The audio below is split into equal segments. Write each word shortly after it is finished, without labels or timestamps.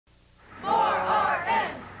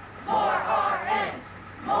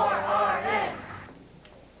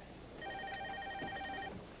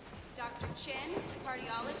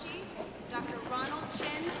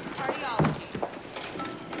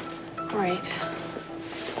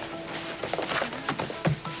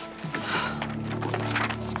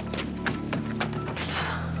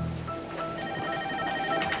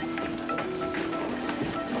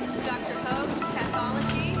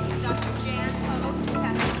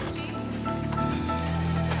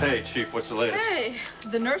Hey, Chief, what's the latest? Hey,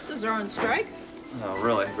 the nurses are on strike. Oh,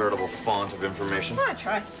 really? Veritable font of information. Oh, I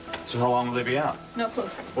try. So how long will they be out? No clue.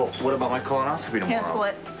 Well, what about my colonoscopy tomorrow? Cancel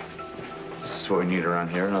it. This is what we need around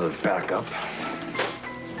here, another backup.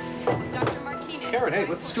 Dr. Martinez. Karen, hey,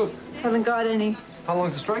 what's the scoop? Haven't got any. How long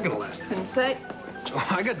is the strike gonna last? Couldn't say. Oh,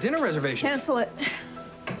 I got dinner reservations. Cancel it.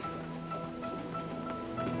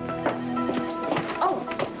 Oh,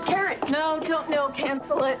 Karen. No, don't know.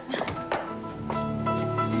 Cancel it.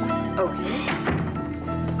 Okay.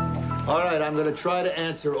 All right, I'm going to try to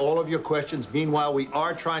answer all of your questions. Meanwhile, we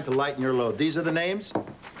are trying to lighten your load. These are the names?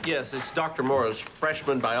 Yes, it's Dr. Morrow's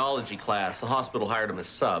freshman biology class. The hospital hired him as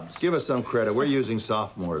subs. Give us some credit. We're using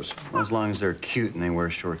sophomores. As long as they're cute and they wear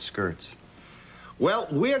short skirts. Well,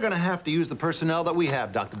 we are going to have to use the personnel that we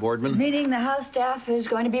have, Dr. Boardman. Meaning the house staff is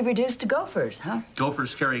going to be reduced to gophers, huh?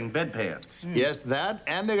 Gophers carrying bedpans. Yes, that,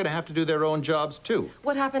 and they're going to have to do their own jobs, too.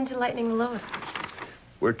 What happened to lightening the load?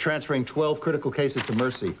 We're transferring 12 critical cases to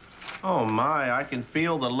Mercy. Oh, my, I can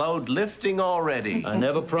feel the load lifting already. I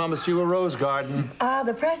never promised you a rose garden.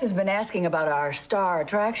 The press has been asking about our star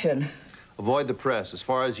attraction. Avoid the press. As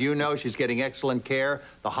far as you know, she's getting excellent care.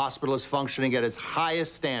 The hospital is functioning at its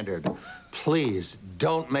highest standard. Please,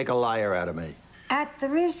 don't make a liar out of me. At the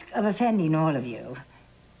risk of offending all of you,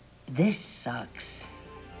 this sucks.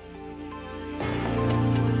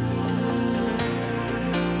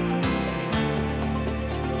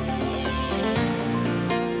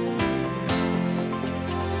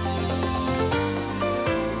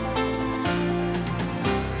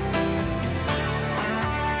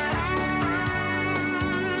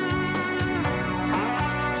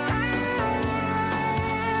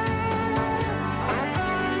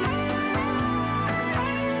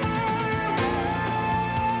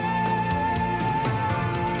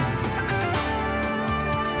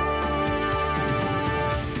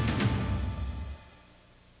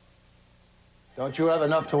 Don't you have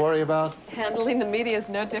enough to worry about? Handling the media is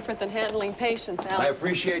no different than handling patients, Al. I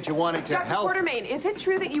appreciate you wanting to help. Dr. Quartermain, is it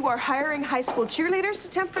true that you are hiring high school cheerleaders to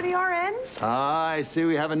temp for the RNs? I see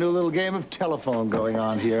we have a new little game of telephone going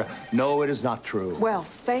on here. No, it is not true. Well,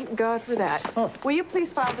 thank God for that. Oh. Will you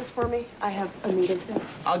please file this for me? I have a meeting.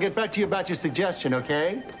 I'll get back to you about your suggestion,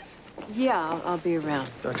 okay? Yeah, I'll be around.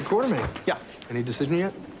 Dr. Quartermain. Yeah. Any decision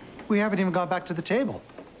yet? We haven't even gone back to the table.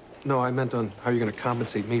 No, I meant on how you're going to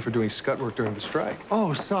compensate me for doing scut work during the strike.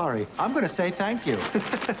 Oh, sorry. I'm going to say thank you.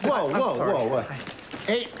 Whoa.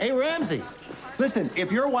 Hey, Ramsey. Listen,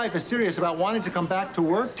 if your wife is serious about wanting to come back to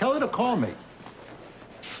work, tell her to call me.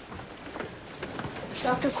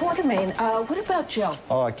 Dr. Quartermain, what about Joe?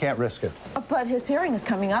 Oh, I can't risk it. But his hearing is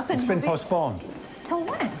coming up and It's been postponed. Till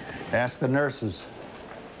when? Ask the nurses.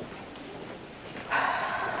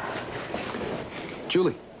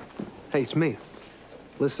 Julie. Hey, it's me.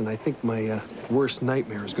 Listen, I think my worst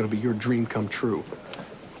nightmare is going to be your dream come true.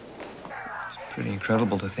 It's pretty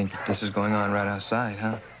incredible to think that this is going on right outside,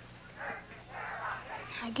 huh?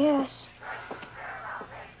 I guess.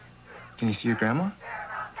 Can you see your grandma?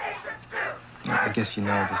 Yeah, I guess you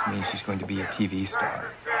know this means she's going to be a TV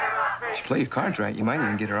star. If you play your cards right, you might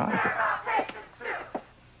even get her autograph.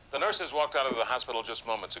 The nurses walked out of the hospital just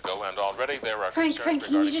moments ago, and already there are Frank,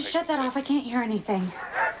 can you just shut that off? I can't hear anything.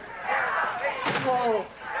 Whoa.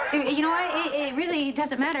 You know what? It really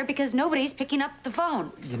doesn't matter because nobody's picking up the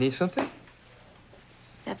phone. You need something?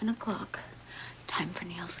 7 o'clock. Time for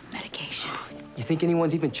Neil's medication. You think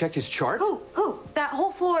anyone's even checked his chart? Who? That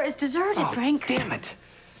whole floor is deserted, Frank. Damn it.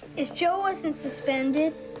 If Joe wasn't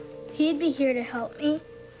suspended, he'd be here to help me.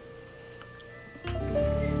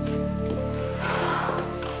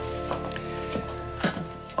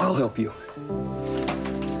 I'll help you.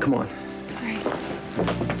 Come on.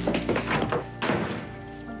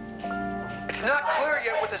 It's not clear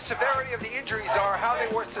yet what the severity of the injuries are or how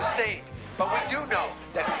they were sustained. But we do know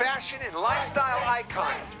that fashion and lifestyle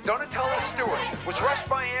icon Donatella Stewart was rushed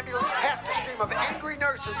by ambulance past a stream of angry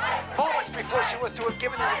nurses moments before she was to have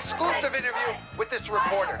given an exclusive interview with this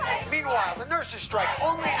reporter. Meanwhile, the nurses' strike,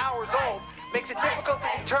 only hours old, makes it difficult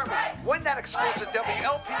to determine when that exclusive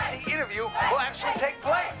WLPC interview will actually take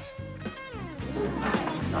place.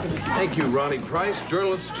 Thank you, Ronnie Price,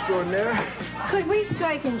 journalist extraordinaire. Could we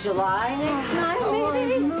strike in July next time,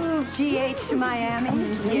 maybe? Move GH to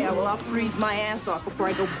Miami? Yeah, well, I'll freeze my ass off before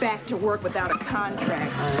I go back to work without a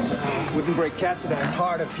contract. Wouldn't break Cassidy's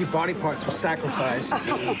heart if a few body parts were sacrificed.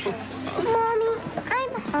 Mommy,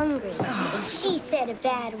 I'm hungry. She said a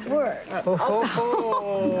bad word.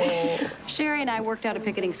 Sherry and I worked out a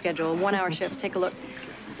picketing schedule, 1-hour shifts. Take a look.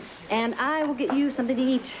 And I will get you something to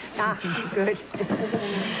eat. Good.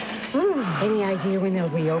 Any idea when they'll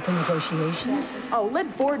reopen negotiations? Oh,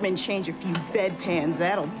 let Boardman change a few bedpans.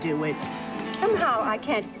 That'll do it. Somehow I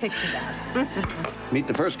can't picture that. Meet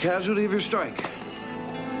the first casualty of your strike.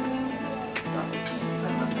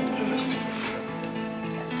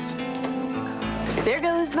 There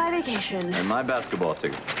goes my vacation. And my basketball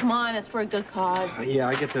ticket. Come on, it's for a good cause. Yeah,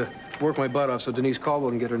 I get to work my butt off so Denise Caldwell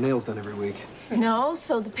can get her nails done every week. No,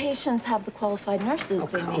 so the patients have the qualified nurses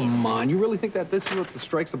they need. Come on, you really think that this is what the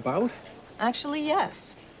strike's about? Actually,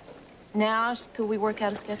 yes. Now, could we work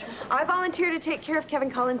out a schedule? I volunteer to take care of Kevin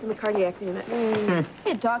Collins in the cardiac unit.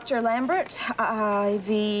 Hey, Dr. Lambert,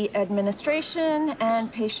 IV administration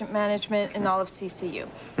and patient management in all of CCU.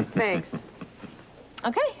 Thanks.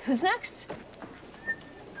 Okay, who's next?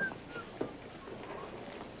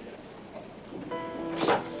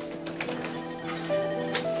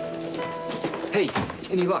 Hey,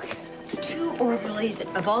 any luck? 2 orderlies,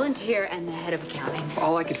 a volunteer, and the head of accounting.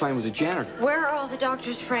 All I could find was a janitor. Where are all the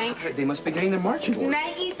doctors, Frank? They must be getting their marching orders.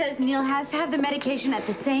 Maggie says Neil has to have the medication at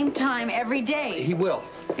the same time every day. He will.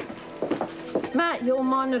 Matt, you'll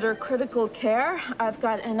monitor critical care. I've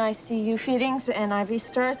got NICU feedings and IV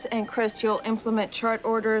starts, and Chris, you'll implement chart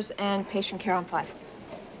orders and patient care on 5.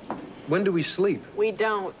 When do we sleep? We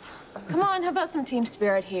don't. Come on, how about some team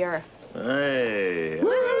spirit here? Hey.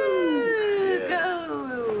 Woo!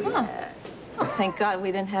 Go! Huh. Oh, thank God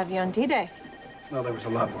we didn't have you on D-Day. Well, there was a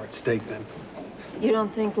lot more at stake then. You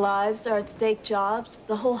don't think lives are at stake, Jobs?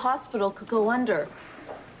 The whole hospital could go under.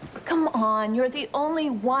 Come on, you're the only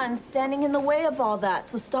one standing in the way of all that,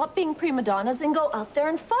 so stop being prima donnas and go out there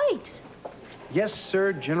and fight. Yes,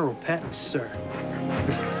 sir, General Patton, sir.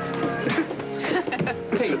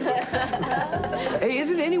 Hey. Hey,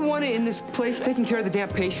 isn't anyone in this place taking care of the damn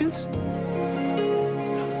patients?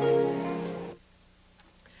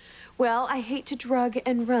 Well, I hate to drug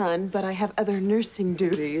and run, but I have other nursing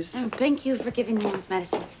duties. Oh, thank you for giving me this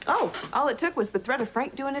medicine. Oh, all it took was the threat of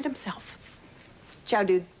Frank doing it himself. Ciao,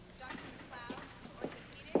 dude.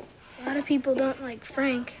 A lot of people don't like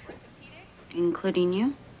Frank. Including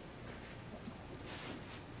you?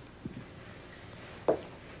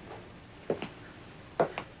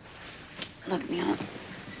 Look, Neil,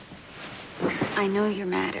 I know you're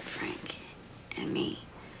mad at Frank and me.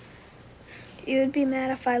 You would be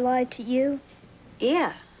mad if I lied to you?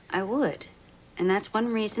 Yeah, I would. And that's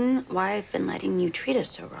one reason why I've been letting you treat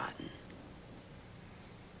us so rotten.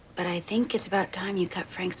 But I think it's about time you cut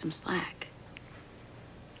Frank some slack.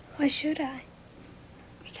 Why should I?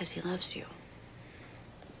 Because he loves you.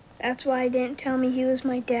 That's why he didn't tell me he was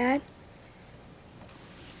my dad?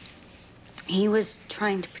 He was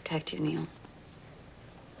trying to protect you, Neil.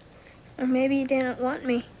 Or maybe he didn't want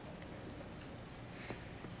me.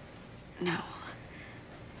 No.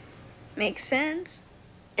 Makes sense.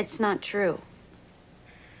 It's not true.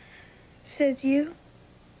 Says you.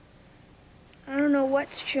 I don't know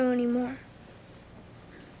what's true anymore.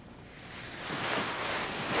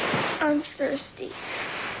 I'm thirsty.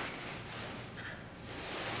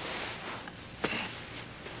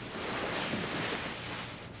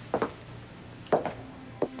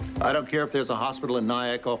 I don't care if there's a hospital in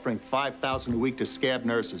Nyack offering $5,000 a week to scab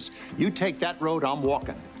nurses. You take that road, I'm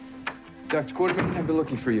walking. Dr. Quartermain, I've been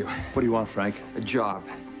looking for you. What do you want, Frank? A job.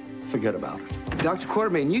 Forget about it. Dr.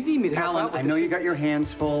 Quartermain, you need me to help Alan, out with I know this. you got your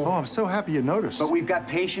hands full. Oh, I'm so happy you noticed. But we've got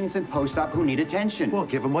patients in post-op who need attention. Well,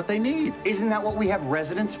 give them what they need. Isn't that what we have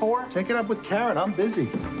residents for? Take it up with Karen. I'm busy.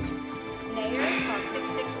 Nair, call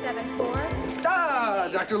 6674. Ah,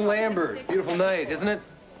 Dr. Lambert. Beautiful night, isn't it?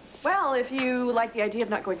 Well, if you like the idea of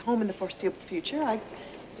not going home in the foreseeable future,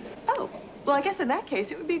 Oh, well, I guess in that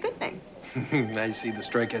case, it would be a good thing. I see the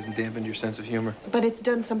strike hasn't dampened your sense of humor. But it's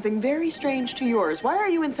done something very strange to yours. Why are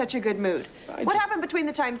you in such a good mood? What happened between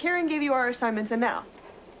the time Karen gave you our assignments and now?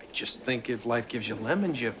 I just think if life gives you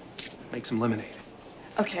lemons, you make some lemonade.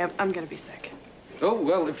 Okay, I'm gonna be sick. Oh,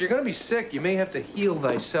 well, if you're gonna be sick, you may have to heal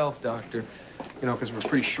thyself, Doctor. You know, because we're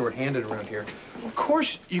pretty short-handed around here. Of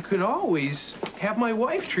course, you could always have my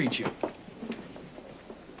wife treat you.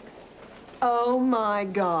 Oh, my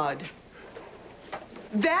God.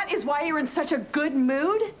 That is why you're in such a good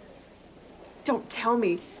mood? Don't tell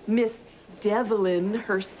me Miss Devlin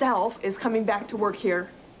herself is coming back to work here.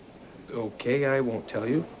 Okay, I won't tell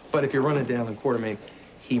you. But if you're running down in Quartermain,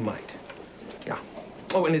 he might. Yeah.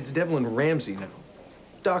 Oh, and it's Devlin Ramsey now.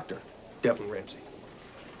 Dr. Devlin Ramsey.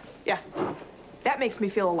 Yeah, that makes me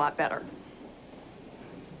feel a lot better.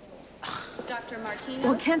 Dr. Martinez.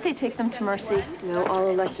 Well, can't they take them to Mercy? No, all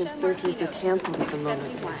elective surgeries are canceled at the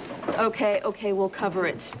moment. Okay, we'll cover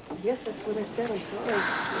it. Yes, that's what I said. I'm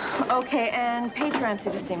sorry. Okay, and page Ramsey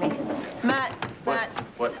to see me. Matt. What?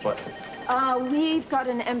 We've got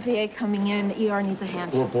an MVA coming in. ER needs a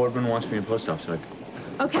hand. Well, Boardman wants me in post-op, so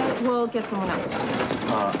Okay, we'll get someone else.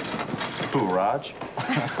 who, Raj?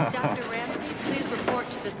 Dr. Ramsey, please report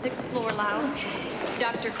to the 6th floor lounge.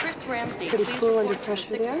 Dr. Chris Ramsey, Pretty please cool under report to pressure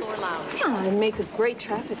the 6th there. floor lounge. Oh, I'd make a great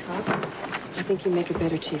traffic cop. I think you make a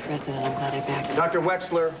better chief resident. I'm glad I backed you. Dr.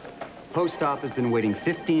 Wexler, post-op has been waiting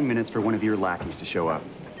 15 minutes for one of your lackeys to show up.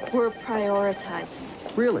 We're prioritizing.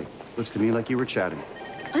 Really? Looks to me like you were chatting.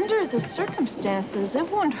 Under the circumstances, it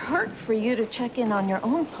won't hurt for you to check in on your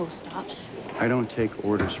own post-ops. I don't take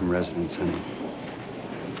orders from residents, honey.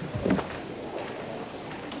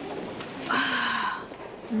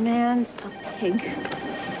 Man's a pig.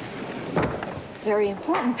 Very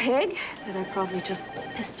important pig that I probably just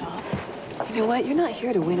pissed off. You know what? You're not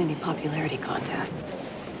here to win any popularity contests.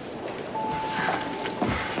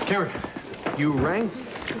 Karen, you rang?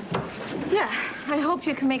 Yeah, I hope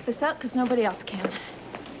you can make this out because nobody else can.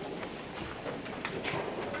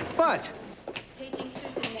 What?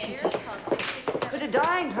 Could a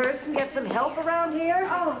dying person get some help around here?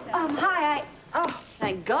 Oh, hi, Oh,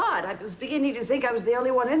 thank God. I was beginning to think I was the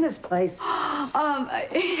only one in this place.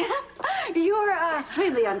 you're,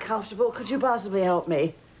 Extremely uncomfortable. Could you possibly help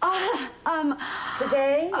me?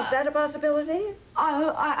 Today? Is that a possibility?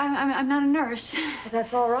 I'm not a nurse. Well,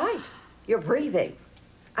 that's all right. You're breathing.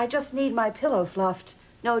 I just need my pillow fluffed.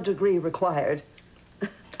 No degree required.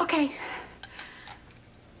 Okay.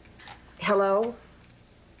 Hello?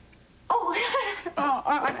 Oh,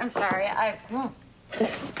 I'm sorry.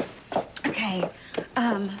 Okay.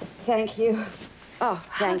 Thank you. Oh,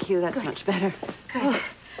 thank you. That's much better. Good.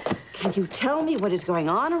 Can you tell me what is going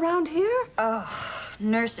on around here? Oh,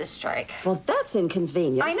 nurses strike. Well, that's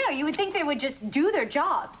inconvenient. I know. You would think they would just do their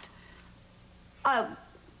jobs.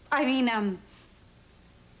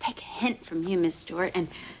 Take a hint from you, Miss Stewart, and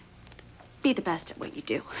be the best at what you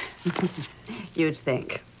do. You'd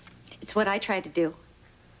think. It's what I try to do.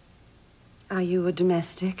 Are you a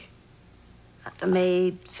domestic? A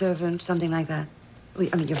maid, servant, something like that? Well,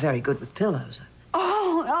 I mean, you're very good with pillows.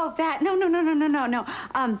 Oh, that. No.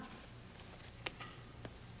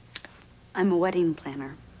 I'm a wedding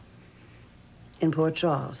planner. In Port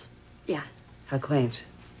Charles? Yeah. How quaint.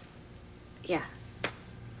 Yeah.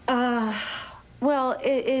 Well,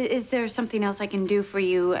 is there something else I can do for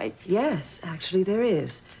you? Yes, actually there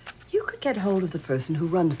is. You could get hold of the person who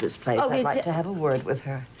runs this place. Oh, I'd like to have a word with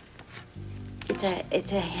her.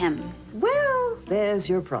 It's a him. Well, there's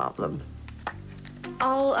your problem.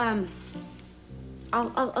 I'll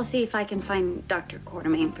see if I can find Dr.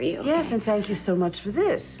 Quartermain for you. Yes, and thank you so much for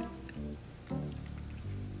this.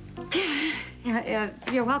 Yeah,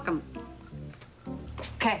 you're welcome.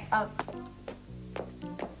 Okay.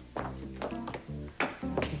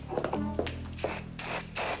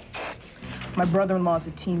 My brother-in-law's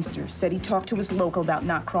a Teamster. Said he talked to his local about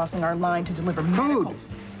not crossing our line to deliver medical.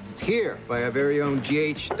 It's here by our very own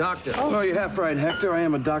GH doctor. Oh, you're half right, Hector. I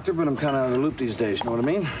am a doctor, but I'm kind of out of the loop these days. You know what I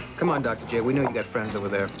mean? Come on, Dr. J. We know you got friends over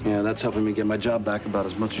there. Yeah, that's helping me get my job back about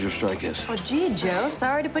as much as your strike is. Well, gee, Joe,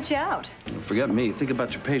 sorry to put you out. Forget me. Think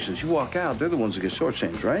about your patients. You walk out, they're the ones who get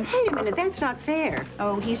shortchanged, right? Wait a minute, that's not fair.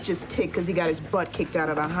 Oh, he's just ticked because he got his butt kicked out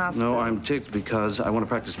of the hospital. No, I'm ticked because I want to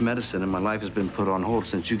practice medicine, and my life has been put on hold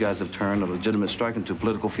since you guys have turned a legitimate strike into a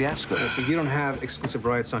political fiasco. Yeah, so you don't have exclusive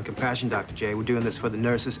rights on compassion, Dr. J. We're doing this for the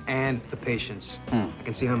nurses and the patients. I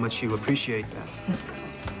can see how much you appreciate that.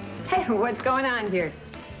 Hey, what's going on here?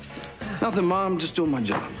 Nothing, Mom. Just doing my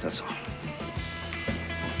job, that's all.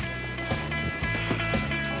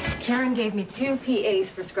 Karen gave me 2 PAs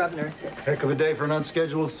for scrub nurses. Heck of a day for an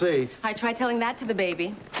unscheduled C. I tried telling that to the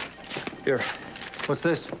baby. Here, What's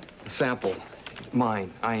this? a sample.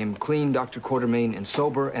 Mine. I am clean, Dr. Quartermain, and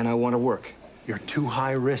sober, and I want to work. You're too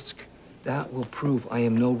high risk. That will prove I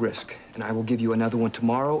am no risk, and I will give you another one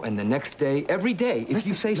tomorrow and the next day, every day, if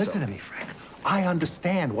you say so. Listen to me, Frank. I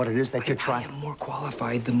understand what it is that you're trying. I am more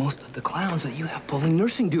qualified than most of the clowns that you have pulling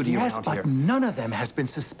nursing duty Yes, around but here. none of them has been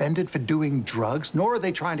suspended for doing drugs, nor are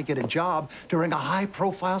they trying to get a job during a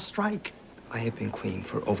high-profile strike. I have been clean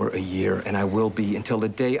for over a year, and I will be until the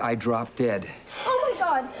day I drop dead. Oh, my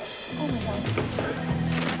God. Oh, my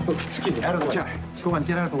God. Oh, excuse me, out of the way. Go on,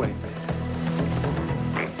 get out of the way.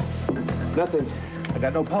 Nothing. I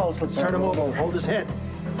got no pulse. Let's turn him over. Hold his head.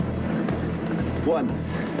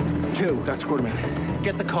 1, 2. Dr. Quartermain.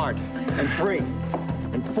 Get the card. And 3.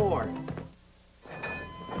 And 4.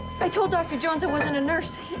 I told Dr. Jones I wasn't a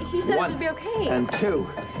nurse. He said it 1, would be okay. And 2.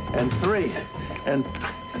 And 3. And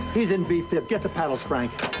he's in B-fib. Get the paddles,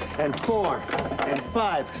 Frank. And 4. And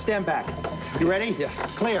 5. Stand back. You ready? Yeah.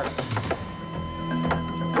 Clear.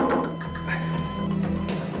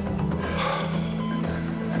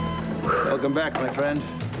 Welcome back, my friend.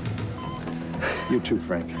 You too,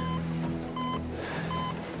 Frank.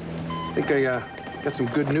 I think I got some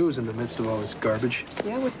good news in the midst of all this garbage.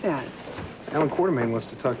 Yeah, what's that? Alan Quartermain wants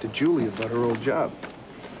to talk to Julie about her old job.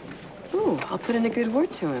 Ooh, I'll put in a good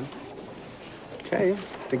word to him. Okay,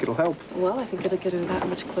 think it'll help. Well, I think it'll get her that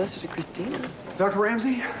much closer to Christina. Dr.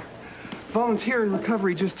 Ramsey, volunteer in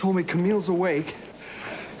recovery just told me Camille's awake,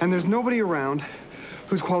 and there's nobody around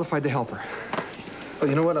who's qualified to help her. Well,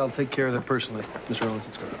 you know what? I'll take care of that personally, Mr. Owens.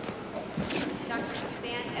 Let's go.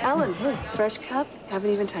 Alan, look, fresh cup. Haven't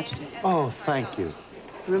even touched it. Oh, thank you.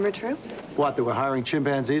 Remember True? What, they were hiring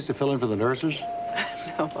chimpanzees to fill in for the nurses?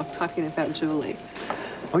 No, I'm talking about Julie.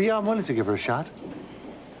 Oh, yeah, I'm willing to give her a shot.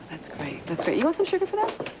 That's great. That's great. You want some sugar for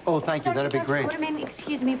that? Oh, thank you. That'd be great. Quartermain,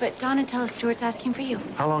 excuse me, but Donatella Stewart's asking for you.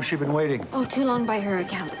 How long's she been waiting? Oh, too long by her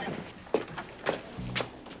account.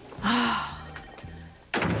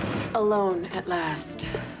 Alone at last.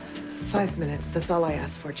 5 minutes. That's all I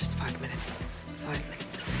asked for. Just 5 minutes. 5 minutes,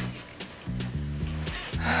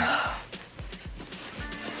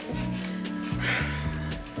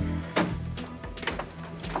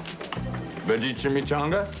 Veggie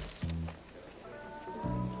chimichanga?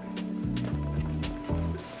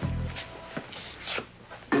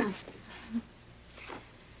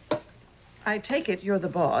 I take it you're the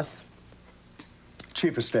boss.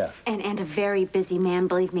 Chief of Staff. And a very busy man.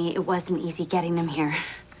 Believe me, it wasn't easy getting him here.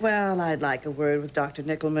 Well, I'd like a word with Dr.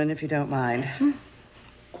 Nickelman, if you don't mind.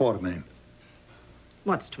 Quartermain.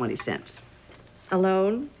 What's 20 cents?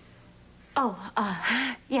 Alone? Oh,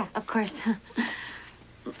 yeah, of course.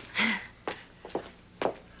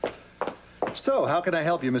 So, how can I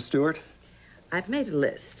help you, Miss Stewart? I've made a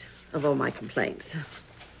list of all my complaints.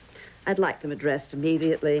 I'd like them addressed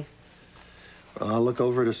immediately. Well, I'll look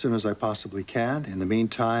over it as soon as I possibly can. In the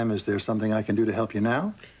meantime, is there something I can do to help you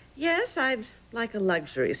now? Yes, I'd like a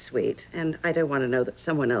luxury suite, and I don't want to know that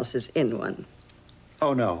someone else is in one.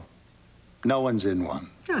 Oh, no. No one's in one.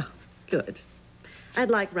 Ah, good. I'd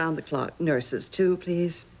like round-the-clock nurses, too,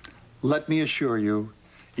 please. Let me assure you,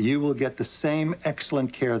 you will get the same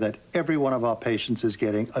excellent care that every one of our patients is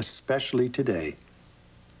getting, especially today.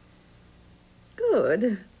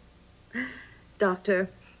 Good. Doctor,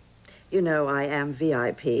 you know I am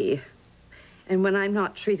VIP. And when I'm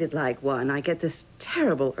not treated like one, I get this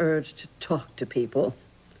terrible urge to talk to people.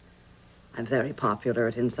 I'm very popular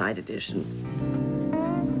at Inside Edition.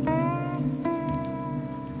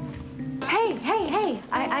 Hey,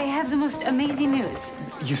 I have the most amazing news.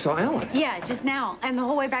 You saw Ellen? Yeah, just now. And the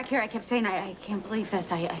whole way back here, I kept saying, I can't believe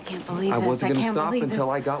this. I can't believe this. I wasn't going to stop believe until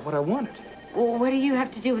this. I got what I wanted. Well, what do you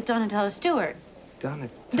have to do with Donatella Stewart?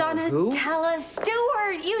 Donatella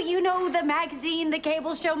Stewart! You know the magazine, the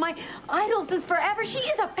cable show, my idol since forever. She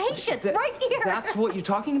is a patient right here. That's what you're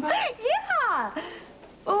talking about? Yeah!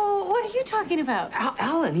 Oh, what are you talking about?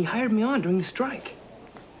 Alan, he hired me on during the strike.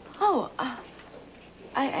 Oh,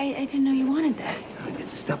 I didn't know you wanted that.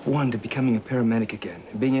 It's step one to becoming a paramedic again,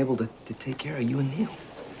 and being able to take care of you and Neil.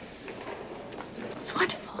 It's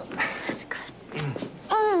wonderful. That's good.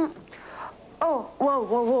 Oh,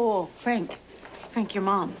 whoa. Frank, your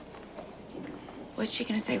mom. What's she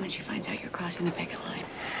gonna say when she finds out you're crossing the picket line?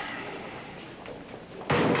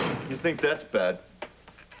 You think that's bad?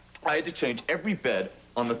 I had to change every bed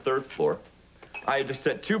on the 3rd floor. I had to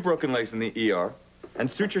set 2 broken legs in the ER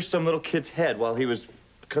and suture some little kid's head while he was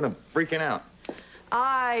kind of freaking out.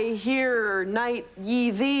 I hear knight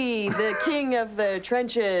ye thee, the king of the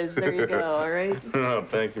trenches. There you go, all right? Oh,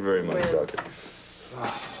 thank you very much, Doctor.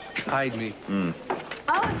 Hide me.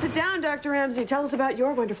 Oh, sit down, Dr. Ramsey. Tell us about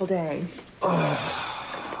your wonderful day.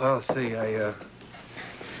 Oh, well, see, I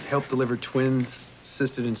helped deliver twins,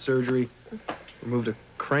 assisted in surgery, removed a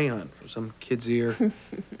crayon from some kid's ear,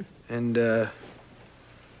 and, well,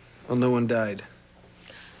 no one died.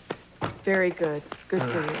 Very good. Good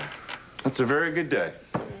for you. That's a very good day.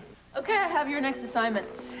 Okay, I have your next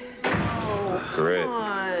assignments. Great. Come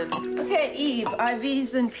on. Okay, Eve,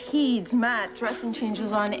 IVs and peds. Matt, dressing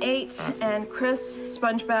changes on 8. And Chris,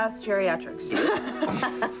 sponge baths, geriatrics.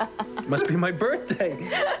 Must be my birthday.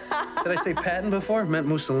 Did I say Patton before? I meant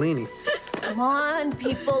Mussolini. Come on,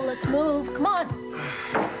 people, let's move. Come on.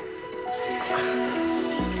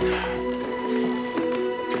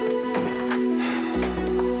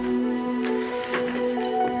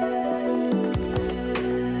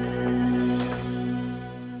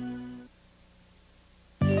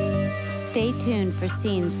 Stay tuned for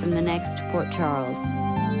scenes from the next Port Charles.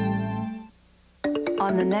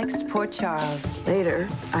 On the next Port Charles, later,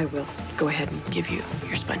 I will go ahead and give you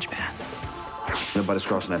your sponge bath. Nobody's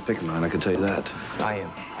crossing that picket line, I can tell you that. I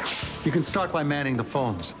am. You can start by manning the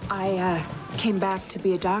phones. I came back to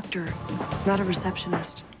be a doctor, not a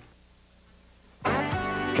receptionist.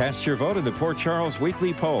 Cast your vote in the Port Charles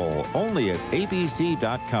Weekly Poll, only at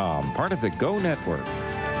abc.com, part of the Go Network.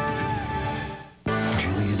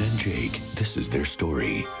 Jillian and Jake, this is their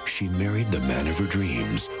story. She married the man of her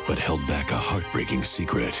dreams, but held back a heartbreaking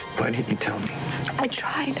secret. Why didn't you tell me? I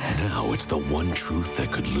tried. Now it's the one truth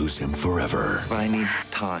that could lose him forever. But I need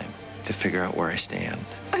time to figure out where I stand.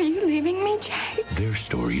 Are you leaving me, Jake? Their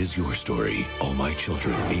story is your story. All My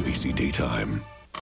Children, ABC Daytime.